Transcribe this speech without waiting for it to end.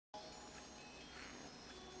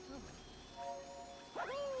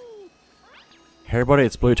Hey everybody,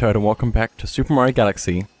 it's BlueToad and welcome back to Super Mario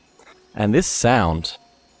Galaxy. And this sound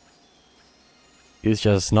is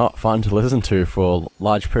just not fun to listen to for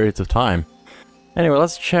large periods of time. Anyway,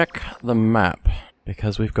 let's check the map,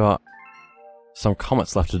 because we've got some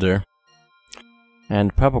comets left to do.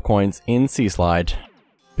 And purple coins in Seaslide,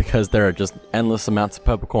 because there are just endless amounts of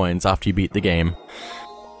purple coins after you beat the game.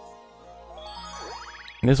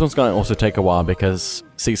 And this one's going to also take a while, because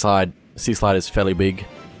Seaslide is fairly big.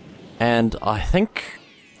 And I think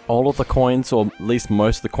all of the coins, or at least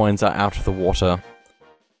most of the coins, are out of the water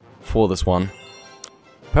for this one.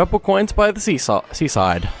 Purple coins by the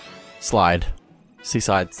seaside slide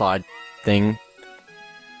thing.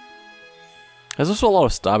 There's also a lot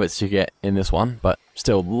of star bits you get in this one, but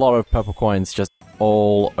still a lot of purple coins just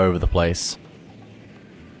all over the place.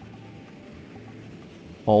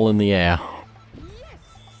 All in the air.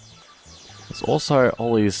 There's also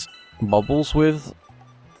all these bubbles with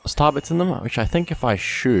star bits in them, which I think if I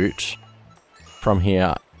shoot from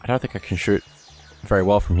here, I don't think I can shoot very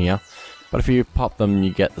well from here, but if you pop them,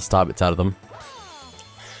 you get the star bits out of them.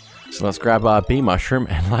 So let's grab our bee mushroom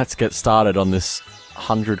and let's get started on this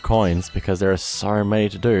 100 coins, because there are so many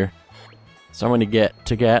to do. So many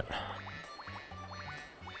to get.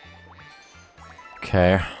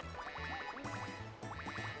 Okay.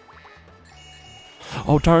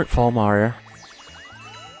 Oh, don't fall, Mario.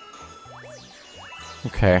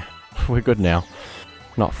 Okay, we're good now.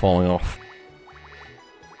 Not falling off.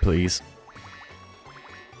 Please.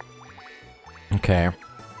 Okay.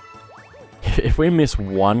 If we miss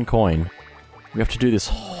one coin, we have to do this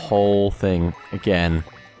whole thing again.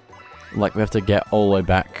 Like, we have to get all the way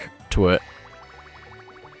back to it.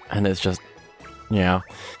 And it's just, yeah.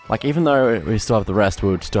 Like, even though we still have the rest, we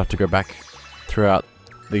would still have to go back throughout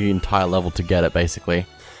the entire level to get it, basically.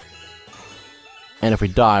 And if we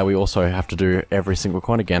die, we also have to do every single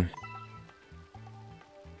coin again.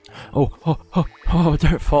 Oh,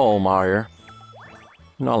 don't fall, Mario.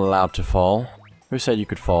 You're not allowed to fall. Who said you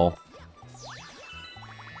could fall?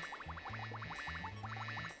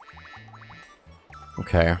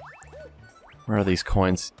 Okay. Where are these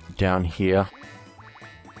coins? Down here.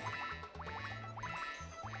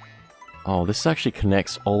 Oh, this actually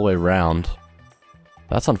connects all the way around.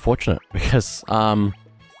 That's unfortunate, because,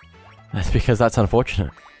 that's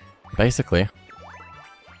unfortunate, basically.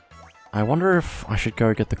 I wonder if I should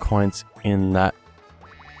go get the coins in that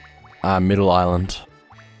middle island.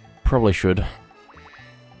 Probably should. Let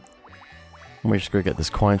me just go get this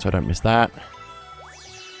coin so I don't miss that.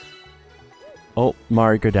 Oh,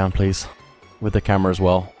 Mario, go down, please. With the camera as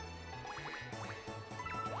well.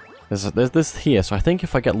 There's this here, so I think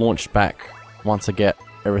if I get launched back once I get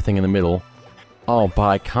everything in the middle. Oh, but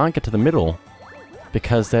I can't get to the middle.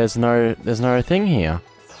 Because there's no thing here.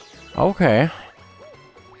 Okay.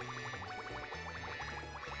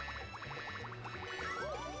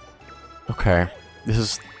 Okay.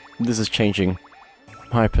 This is changing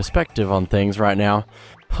my perspective on things right now.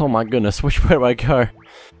 Oh my goodness, which way do I go?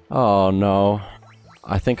 Oh no.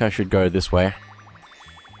 I think I should go this way.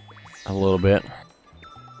 A little bit.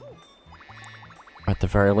 At the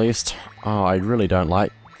very least. Oh, I really don't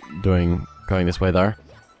like going this way though.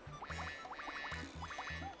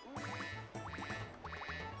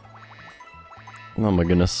 Oh my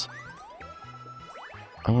goodness.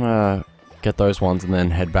 I'm gonna get those ones and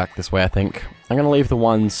then head back this way, I think. I'm gonna leave the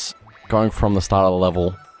ones going from the start of the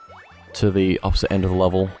level to the opposite end of the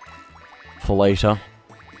level for later.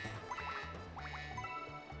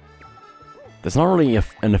 There's not really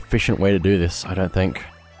an efficient way to do this, I don't think.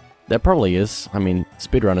 There probably is. I mean,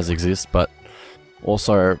 speedrunners exist, but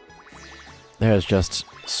also there's just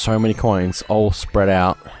so many coins all spread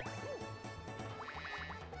out.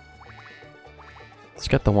 Let's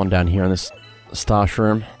get the one down here in this star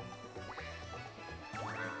shroom.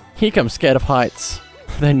 Here comes Scared of Heights.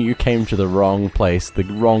 Then you came to the wrong place, the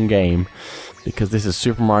wrong game, because this is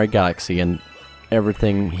Super Mario Galaxy and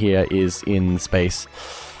everything here is in space.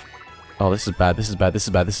 Oh, this is bad, this is bad, this is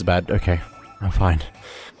bad, this is bad. Okay, I'm fine.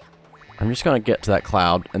 I'm just gonna get to that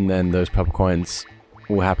cloud and then those purple coins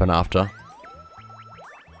will happen after.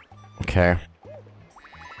 Okay.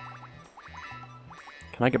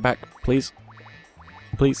 Can I get back, please?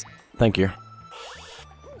 Please? Thank you.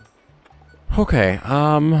 Okay,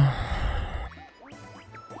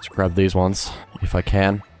 let's grab these ones, if I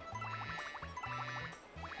can.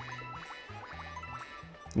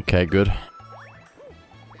 Okay, good.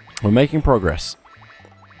 We're making progress.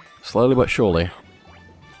 Slowly but surely.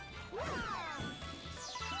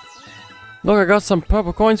 Look, I got some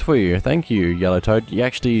purple coins for you. Thank you, Yellow Toad. You're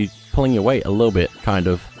actually pulling your weight a little bit, kind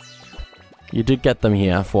of. You did get them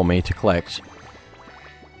here for me to collect.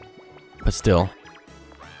 But still.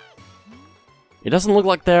 It doesn't look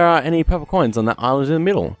like there are any purple coins on that island in the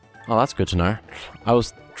middle. Oh, that's good to know. I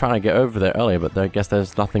was trying to get over there earlier, but I guess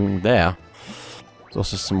there's nothing there. There's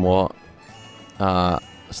also some more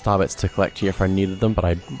star bits to collect here if I needed them, but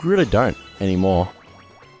I really don't anymore.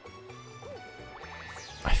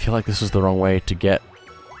 I feel like this was the wrong way to get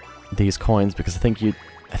these coins, because I think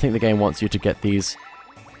the game wants you to get these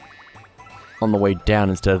on the way down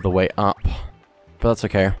instead of the way up. But that's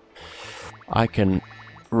okay. I can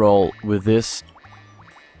roll with this.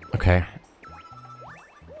 Okay.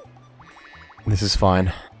 This is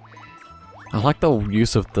fine. I like the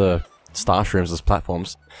use of the star shrooms as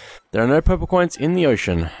platforms. There are no purple coins in the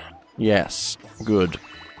ocean. Yes. Good.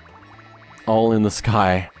 All in the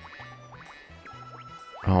sky.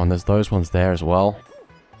 Oh, and there's those ones there as well.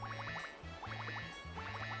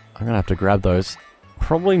 I'm gonna have to grab those.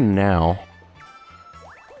 Probably now.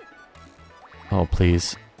 Oh,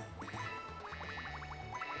 please.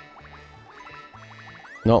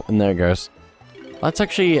 Nope, and there it goes. Let's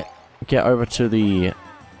actually get over to the...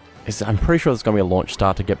 I'm pretty sure there's gonna be a launch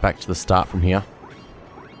star to get back to the start from here.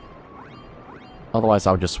 Otherwise,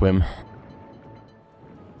 I'll just swim.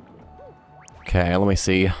 Okay, let me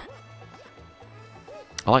see.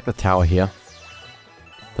 I like the tower here.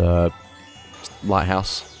 The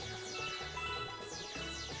lighthouse.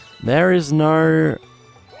 There is no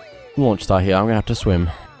launch star here. I'm gonna have to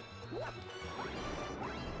swim.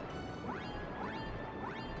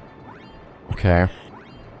 Okay.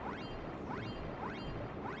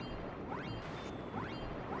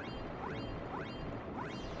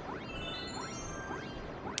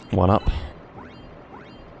 One up.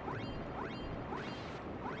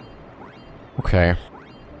 Okay.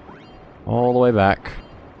 All the way back.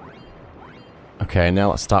 Okay,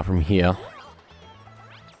 now let's start from here.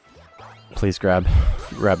 Please grab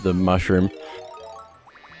the mushroom.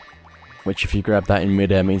 Which, if you grab that in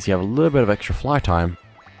midair, means you have a little bit of extra fly time.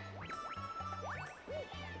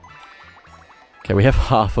 Okay, we have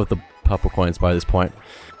half of the purple coins by this point.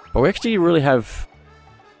 But we actually really have...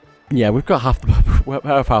 Yeah, we've got half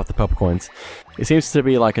the purple coins. It seems to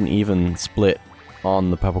be like an even split on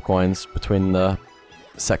the purple coins between the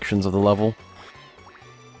sections of the level.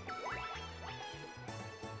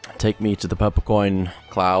 Take me to the purple coin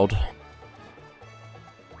cloud.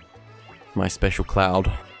 My special cloud.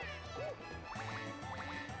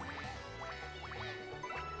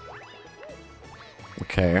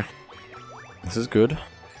 Okay. This is good.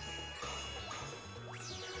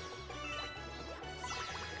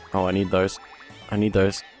 Oh, I need those. I need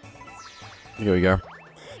those. Here we go.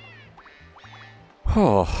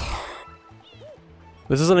 Oh.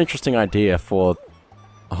 This is an interesting idea for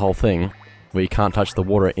a whole thing, where you can't touch the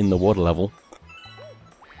water in the water level.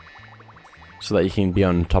 So that you can be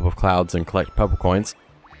on top of clouds and collect purple coins.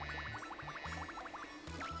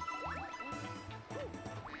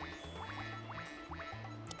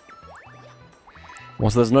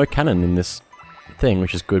 Also, there's no cannon in this thing,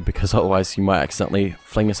 which is good, because otherwise you might accidentally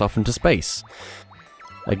fling us off into space.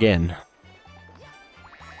 Again.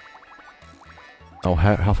 Oh,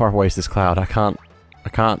 how far away is this cloud? I can't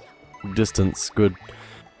distance good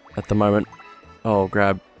at the moment. Oh,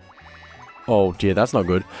 grab. Oh dear, that's not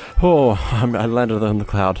good. Oh, I landed on the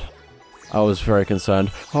cloud. I was very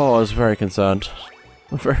concerned. Oh, I was very concerned.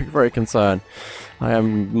 Very, very concerned. I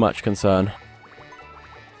am much concerned.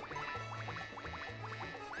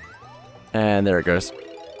 And there it goes.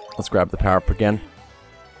 Let's grab the power up again.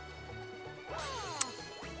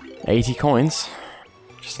 80 coins.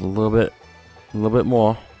 Just a little bit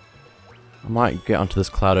more. I might get onto this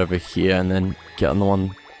cloud over here and then get on the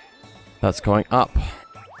one that's going up.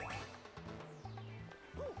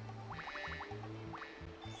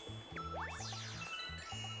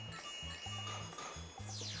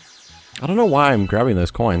 I don't know why I'm grabbing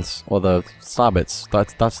those coins, or the star bits.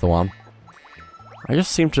 That's the one. I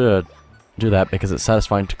just seem to do that because it's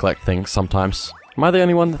satisfying to collect things sometimes. Am I the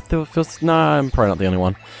only one that feels... Nah, I'm probably not the only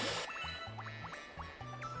one.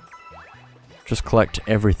 Just collect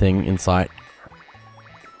everything in sight.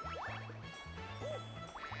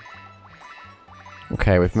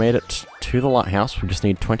 Okay, we've made it to the lighthouse. We just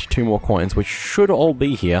need 22 more coins, which should all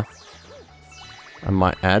be here. I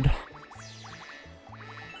might add.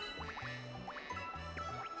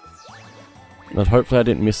 But hopefully I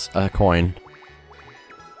didn't miss a coin.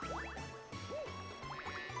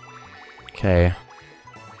 Okay.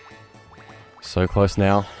 So close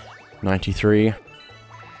now. 93.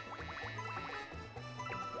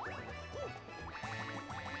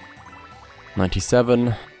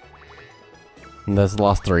 $97. And there's the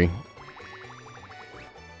last 3.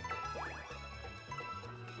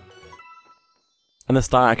 And the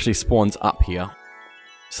star actually spawns up here.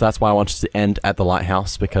 So that's why I wanted to end at the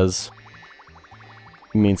lighthouse, because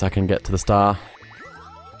it means I can get to the star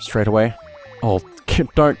straight away. Oh,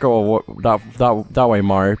 don't go that way,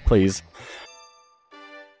 Mario, please.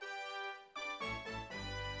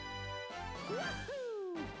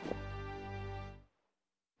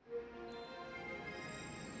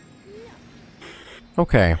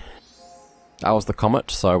 Okay. That was the comet,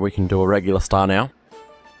 so we can do a regular star now.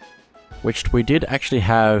 Which we did actually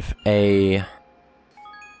have a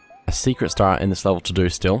secret star in this level to do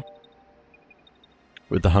still.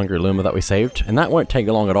 With the Hungry Luma that we saved. And that won't take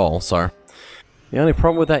long at all, so... The only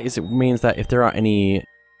problem with that is it means that if there are any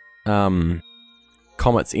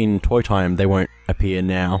comets in Toy Time, they won't appear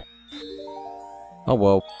now. Oh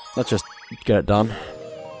well, let's just get it done.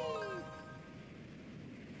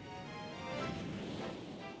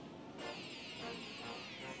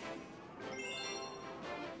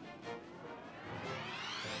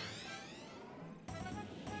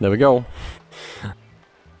 There we go.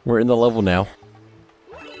 We're in the level now.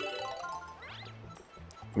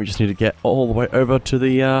 We just need to get all the way over to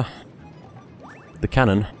the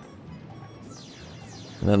cannon.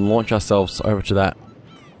 And then launch ourselves over to that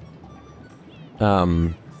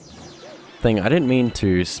thing. I didn't mean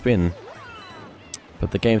to spin, but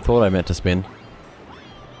the game thought I meant to spin.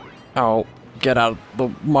 Oh, get out of the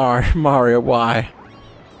Mario, why?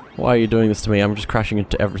 Why are you doing this to me? I'm just crashing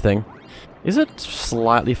into everything. Is it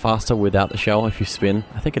slightly faster without the shell if you spin?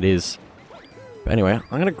 I think it is. But anyway,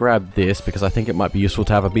 I'm gonna grab this because I think it might be useful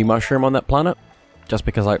to have a bee mushroom on that planet. Just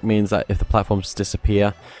because that means that if the platforms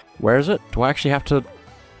disappear... Where is it? Do I actually have to...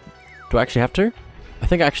 Do I actually have to? I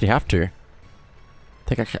think I actually have to. I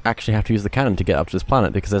think I actually have to use the cannon to get up to this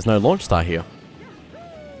planet because there's no launch star here.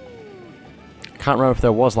 I can't remember if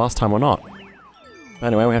there was last time or not. But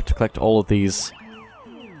anyway, we have to collect all of these...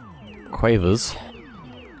 quavers.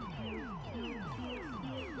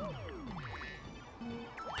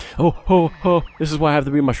 Oh, this is why I have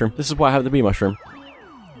the bee mushroom. This is why I have the bee mushroom.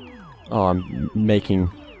 Oh, I'm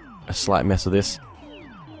making a slight mess of this.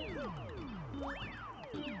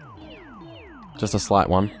 Just a slight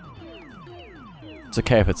one. It's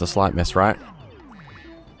okay if it's a slight mess, right?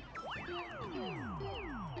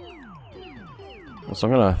 So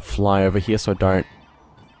I'm gonna fly over here so I don't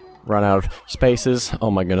run out of spaces.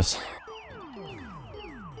 Oh my goodness.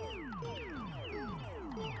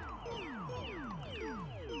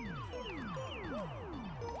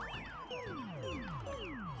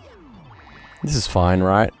 This is fine,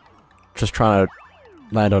 right? Just trying to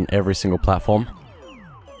land on every single platform.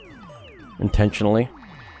 Intentionally.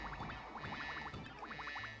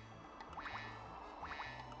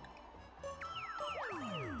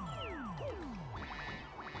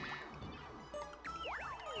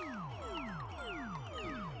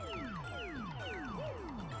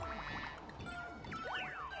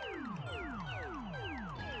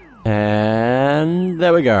 And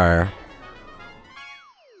there we go.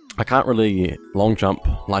 I can't really long jump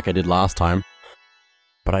like I did last time,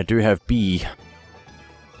 but I do have B.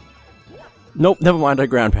 Nope, never mind, I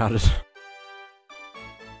ground pounded.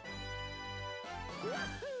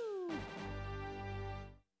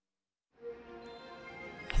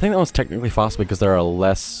 I think that one's technically faster because there are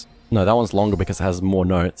less... No, that one's longer because it has more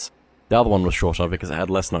notes. The other one was shorter because it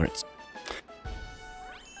had less notes.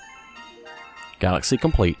 Galaxy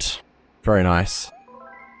complete. Very nice.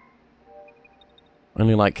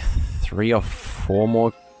 Only like 3 or 4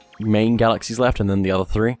 more main galaxies left, and then the other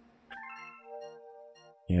 3.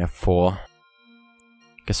 Yeah, 4.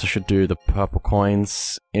 Guess I should do the purple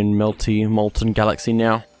coins in Molten Galaxy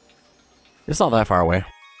now. It's not that far away.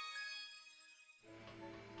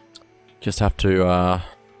 Just have to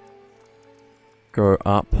go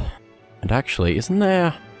up. And actually, isn't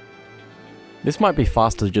there... This might be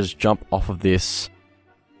faster to just jump off of this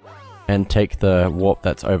and take the warp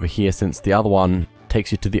that's over here, since the other one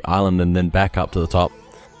takes you to the island and then back up to the top.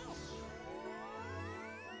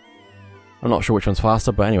 I'm not sure which one's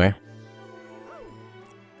faster, but anyway.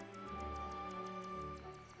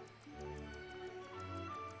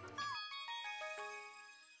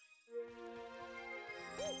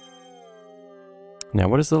 Now,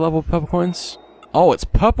 what is the level of purple coins? Oh, it's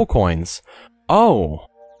purple coins! Oh!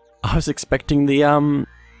 I was expecting the,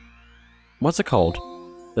 what's it called?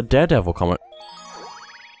 The Daredevil comet.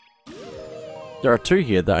 There are 2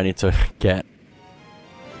 here that I need to get.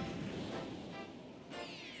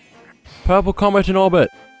 Purple comet in orbit!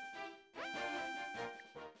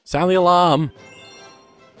 Sound the alarm!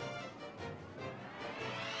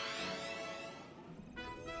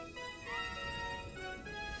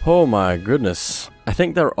 Oh my goodness. I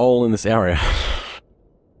think they're all in this area.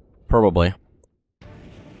 Probably.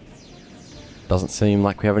 Doesn't seem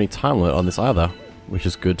like we have any time limit on this either, which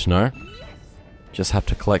is good to know. Just have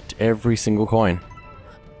to collect every single coin.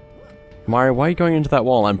 Mario, why are you going into that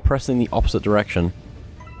wall? I'm pressing the opposite direction.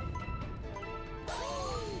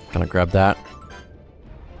 Gonna grab that.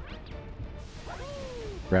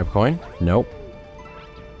 Grab coin? Nope.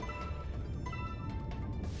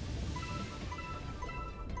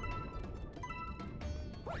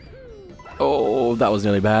 Oh, that was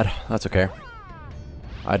nearly bad. That's okay.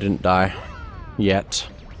 I didn't die. Yet.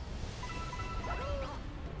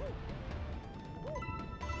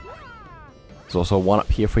 There's also one up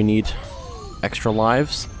here if we need extra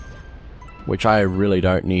lives. Which I really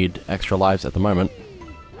don't need extra lives at the moment.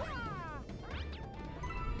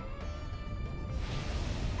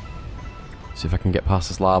 See if I can get past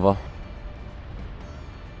this lava.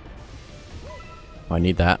 I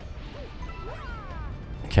need that.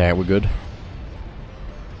 Okay, we're good.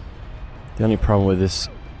 The only problem with this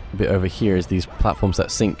bit over here is these platforms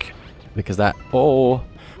that sink. Because that... Oh!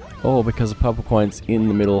 Oh, because the purple coin's in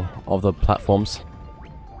the middle of the platforms.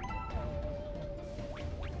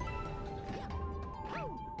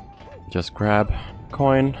 Just grab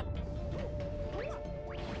coin.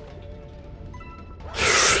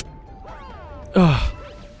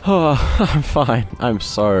 Oh, I'm fine. I'm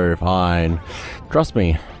so fine. Trust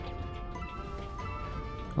me.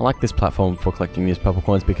 I like this platform for collecting these purple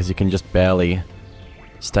coins because you can just barely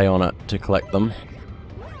stay on it to collect them.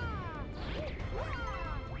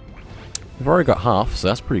 We've already got half, so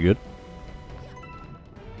that's pretty good.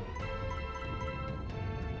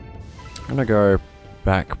 I'm gonna go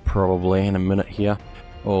back probably in a minute here.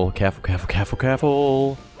 Oh, careful, careful, careful,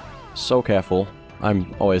 careful! So careful.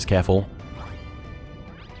 I'm always careful.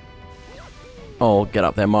 Oh, get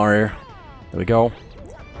up there, Mario. There we go.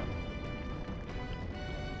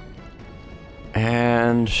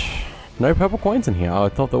 And no purple coins in here. I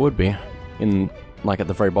thought there would be. In, like, at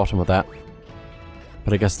the very bottom of that.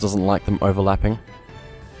 But I guess it doesn't like them overlapping.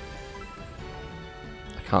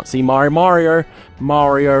 I can't see Mario. Mario!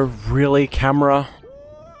 Mario, really? Camera?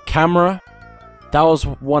 Camera? That was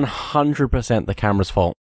 100% the camera's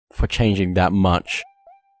fault for changing that much.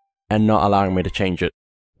 And not allowing me to change it.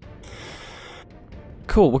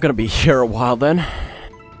 Cool, we're gonna be here a while then.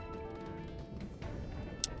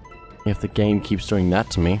 If the game keeps doing that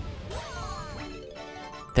to me.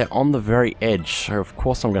 They're on the very edge, so of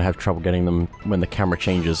course I'm gonna have trouble getting them when the camera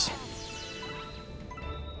changes.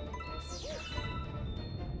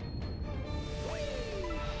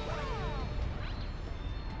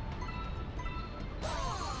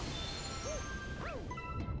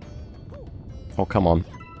 Oh, come on.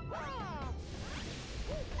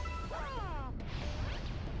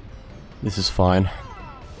 This is fine.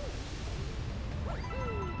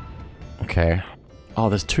 Okay. Oh,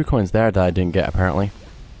 there's 2 coins there that I didn't get, apparently.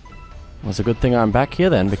 Well, it's a good thing I'm back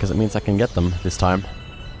here then, because it means I can get them this time.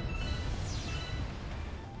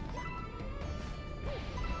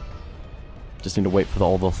 Just need to wait for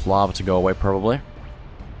all the lava to go away, probably.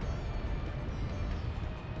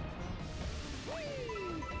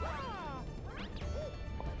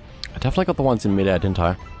 I definitely got the ones in midair, didn't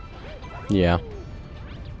I? Yeah.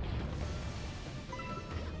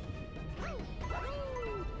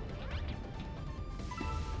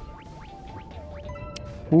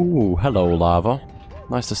 Ooh, hello, lava.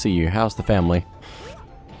 Nice to see you. How's the family?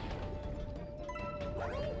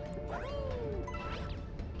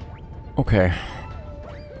 Okay.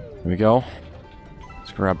 Here we go.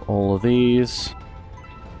 Let's grab all of these.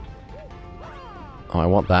 Oh, I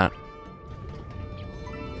want that.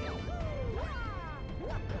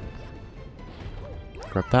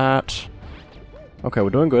 Grab that. Okay, we're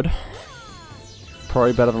doing good.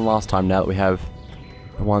 Probably better than last time now that we have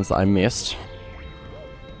the ones that I missed.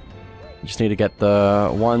 Just need to get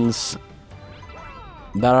the ones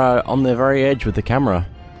that are on the very edge with the camera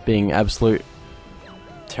being absolute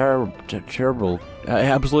terrible,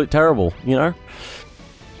 absolute terrible, you know?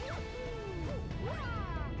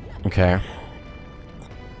 Okay.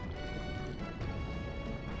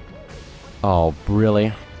 Oh,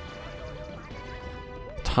 really?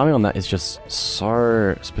 Timing on that is just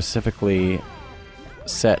so specifically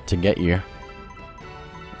set to get you.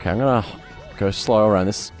 Okay, I'm gonna go slow around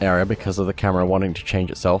this area because of the camera wanting to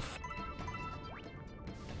change itself.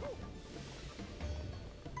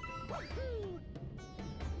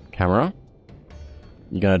 Camera?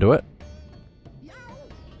 You gonna do it?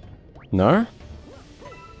 No?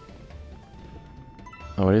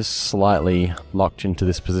 Oh, it is slightly locked into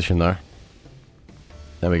this position though.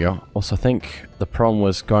 There we go. Also, I think the problem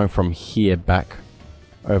was going from here back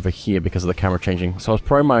over here because of the camera changing. So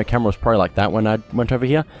my camera was probably like that when I went over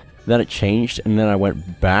here. Then it changed, and then I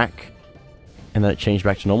went back and then it changed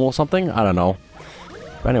back to normal or something? I don't know.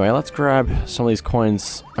 But anyway, let's grab some of these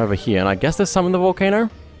coins over here, and I guess there's some in the volcano?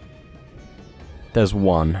 There's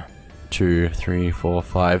 1, 2, 3, 4,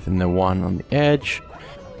 5, and then 1 on the edge.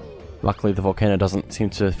 Luckily the volcano doesn't seem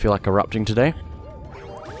to feel like erupting today.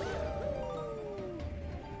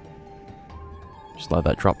 Just let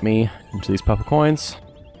that drop me into these purple coins.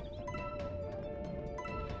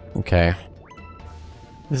 Okay.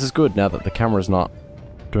 This is good now that the camera's not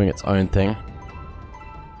doing its own thing.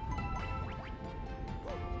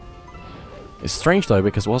 It's strange though,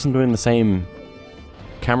 because it wasn't doing the same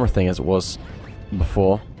camera thing as it was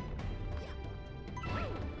before.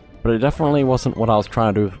 But it definitely wasn't what I was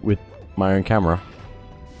trying to do with my own camera.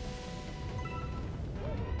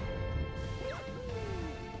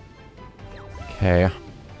 Okay.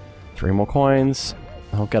 3 more coins.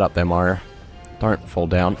 I'll get up there, Mario. Don't fall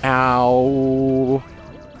down. Ow!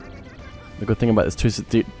 The good thing about this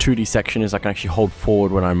 2D section is I can actually hold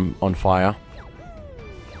forward when I'm on fire.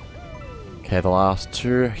 Okay, the last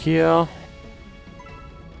 2 here.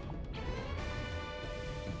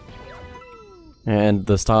 And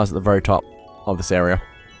the stars at the very top of this area.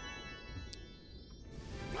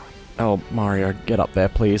 Oh, Mario, get up there,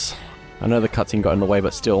 please. I know the cutscene got in the way,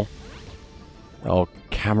 but still. Oh,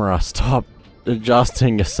 camera, stop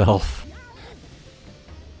adjusting yourself.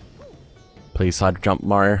 Please side jump,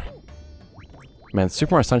 Mario. Man,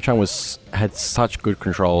 Super Mario Sunshine had such good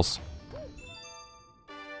controls.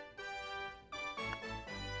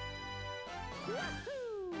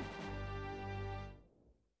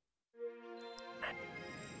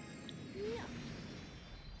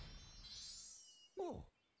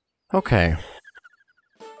 Okay.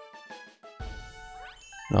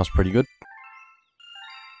 That was pretty good.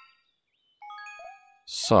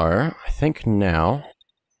 So, I think now...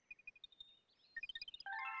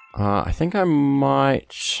 I think I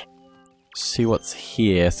might see what's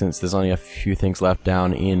here, since there's only a few things left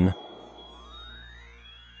down in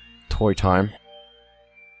Toy Time.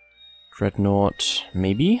 Dreadnought,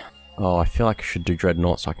 maybe? Oh, I feel like I should do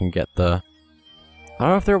Dreadnought so I can get the... I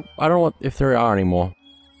don't know if there are any more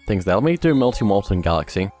things there. Let me do Multi-Molten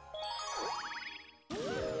Galaxy.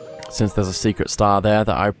 Since there's a secret star there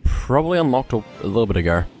that I probably unlocked a little bit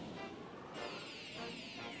ago.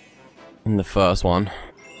 In the first one.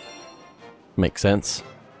 Makes sense.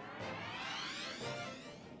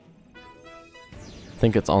 I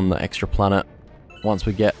think it's on the extra planet once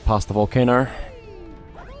we get past the volcano.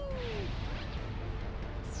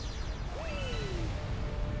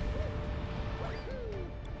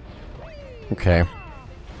 Okay.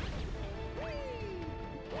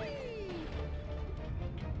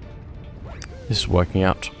 This is working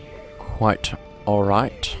out quite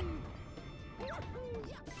alright.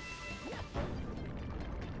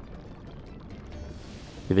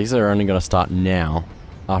 These are only going to start now,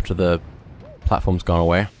 after the platform's gone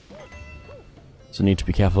away. So need to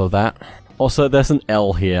be careful of that. Also, there's an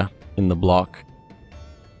L here in the block.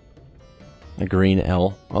 A green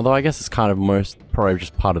L. Although I guess it's kind of probably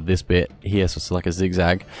just part of this bit here, so it's like a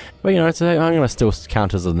zigzag. But you know, I'm going to still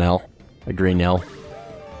count as an L. A green L.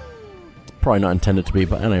 Probably not intended to be,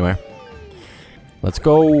 but anyway. Let's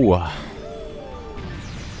go!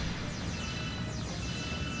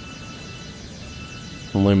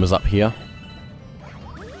 Luma's up here.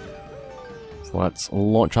 So let's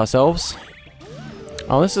launch ourselves.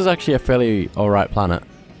 Oh, this is actually a fairly alright planet.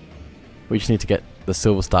 We just need to get the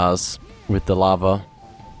silver stars with the lava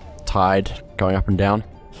tide going up and down.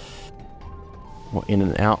 Or in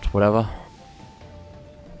and out, whatever.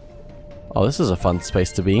 Oh, this is a fun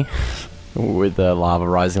space to be. With the lava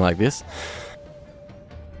rising like this.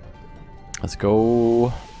 Let's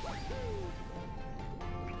go.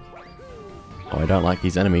 Oh, I don't like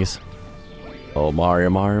these enemies. Oh, Mario,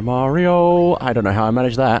 Mario, Mario! I don't know how I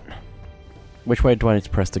managed that. Which way do I need to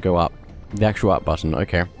press to go up? The actual up button,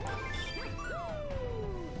 okay.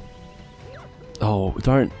 Oh,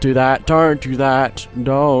 don't do that, don't do that!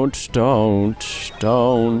 Don't.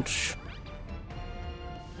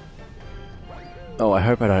 Oh, I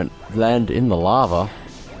hope I don't land in the lava.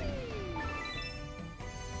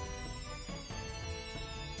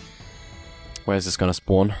 Where's this gonna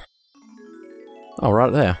spawn? Oh,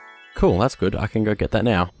 right there. Cool, that's good. I can go get that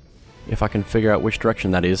now. If I can figure out which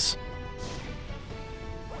direction that is.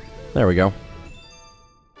 There we go.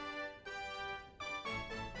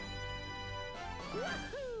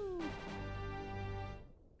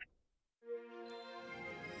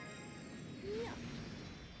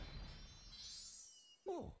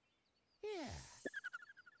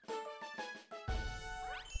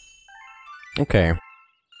 Okay.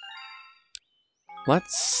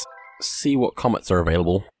 Let's see what comets are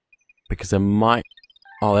available because there might...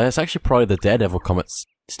 Oh, there's actually probably the Daredevil comet's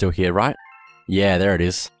still here, right? Yeah, there it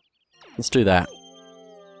is. Let's do that.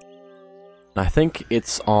 I think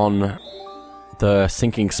it's on the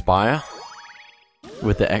sinking spire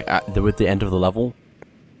with the end of the level.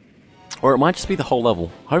 Or it might just be the whole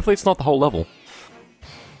level. Hopefully it's not the whole level.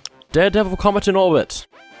 Daredevil comet in orbit.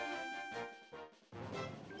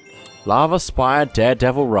 Lava Spire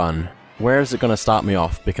Daredevil Run. Where is it going to start me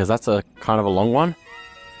off? Because that's a kind of a long one.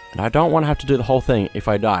 And I don't want to have to do the whole thing if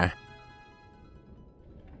I die.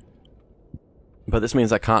 But this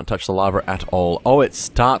means I can't touch the lava at all. Oh, it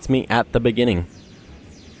starts me at the beginning.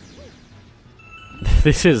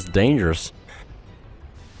 This is dangerous.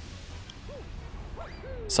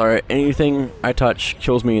 So anything I touch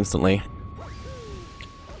kills me instantly.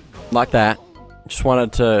 Like that. Just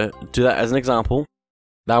wanted to do that as an example.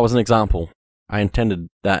 That was an example. I intended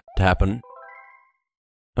that to happen.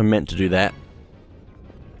 I meant to do that.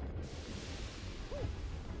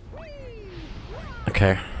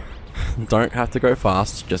 Okay. Don't have to go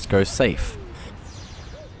fast, just go safe.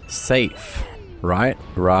 Safe. Right?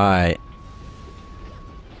 Right.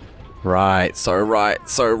 Right, so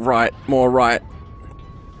right, more right.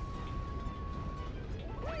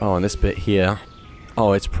 Oh, and this bit here.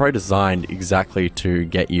 Oh, it's probably designed exactly to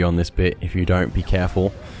get you on this bit if you don't be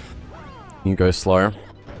careful. You go slow.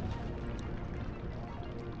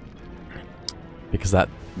 Because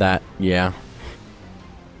yeah.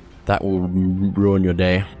 That will ruin your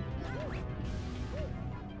day.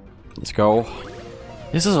 Let's go.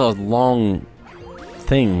 This is a long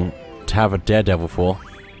thing to have a Daredevil for.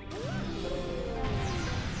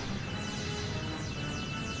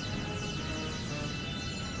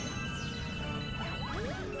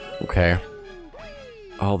 Okay.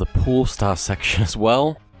 Oh, the pool star section as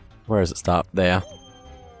well. Where does it start? There.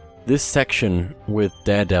 This section with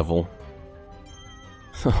Daredevil.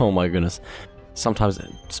 Oh my goodness. Sometimes it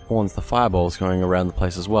spawns the fireballs going around the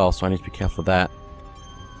place as well, so I need to be careful of that.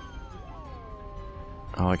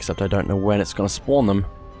 Oh, except I don't know when it's going to spawn them.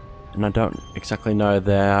 And I don't exactly know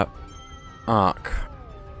their arc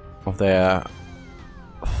of their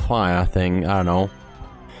fire thing. I don't know.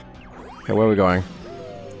 Okay, where are we going?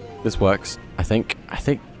 This works, I think.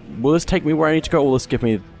 Will this take me where I need to go, or will this give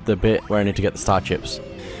me the bit where I need to get the star chips?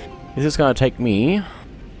 Is this going to take me...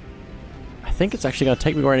 I think it's actually going to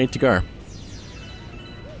take me where I need to go.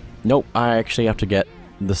 Nope, I actually have to get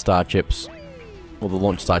the star chips. Or the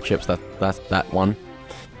launch star chips, that's that one.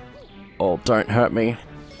 Oh, don't hurt me.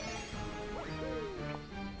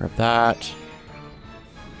 Grab that.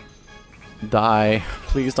 Die.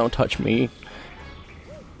 Please don't touch me.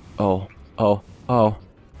 Oh, oh, oh.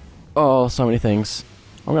 Oh, so many things.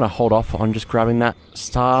 I'm gonna hold off on just grabbing that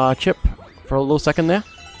star chip for a little second there.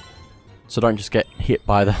 So don't just get hit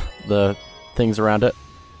by the things around it.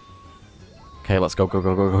 Okay, let's go, go,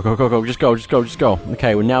 go, go, go, go, go, go. Just go, just go, just go.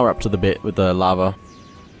 Okay, well now we're up to the bit with the lava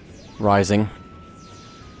rising.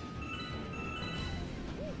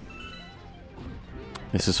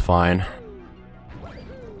 This is fine.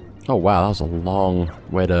 Oh wow, that was a long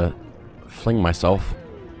way to fling myself.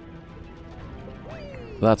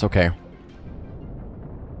 But that's okay.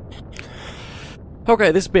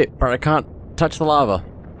 Okay, this bit, but I can't touch the lava.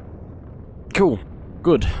 Cool.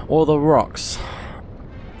 Good. All the rocks.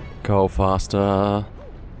 Go faster.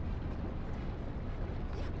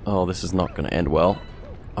 Oh, this is not going to end well.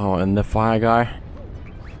 Oh, and the fire guy.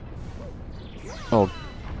 Oh,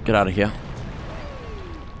 get out of here.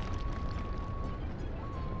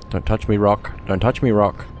 Don't touch me, rock. Don't touch me,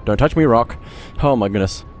 rock. Don't touch me, rock. Oh my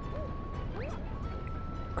goodness.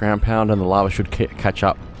 Ground pound and the lava should catch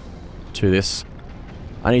up to this.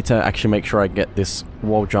 I need to actually make sure I get this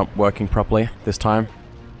wall jump working properly this time.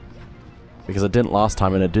 Because it didn't last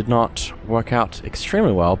time and it did not work out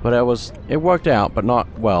extremely well, but it worked out, but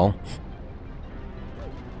not well.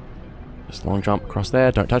 Just long jump across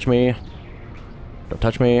there. Don't touch me. Don't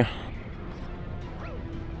touch me.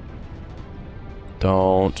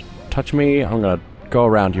 Don't touch me. I'm gonna go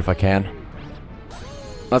around you if I can.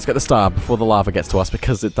 Let's get the star before the lava gets to us,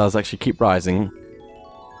 because it does actually keep rising.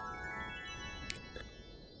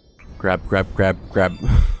 Grab, grab, grab, grab.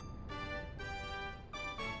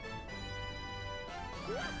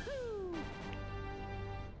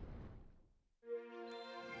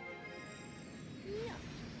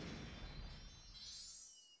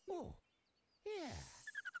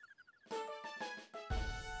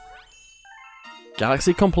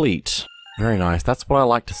 Galaxy complete. Very nice. That's what I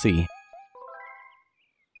like to see.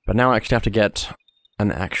 But now I actually have to get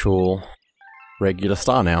an actual regular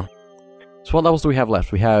star now. So what levels do we have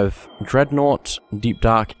left? We have Dreadnought, Deep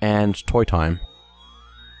Dark, and Toy Time.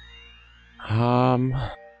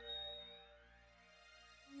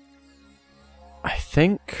 I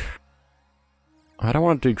think I don't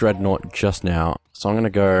want to do Dreadnought just now, so I'm going to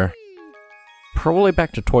go probably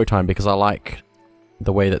back to Toy Time because I like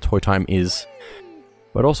the way that Toy Time is.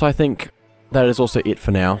 But also I think that is also it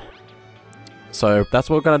for now. So that's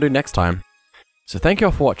what we're going to do next time. So thank you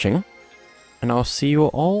all for watching, and I'll see you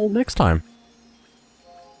all next time.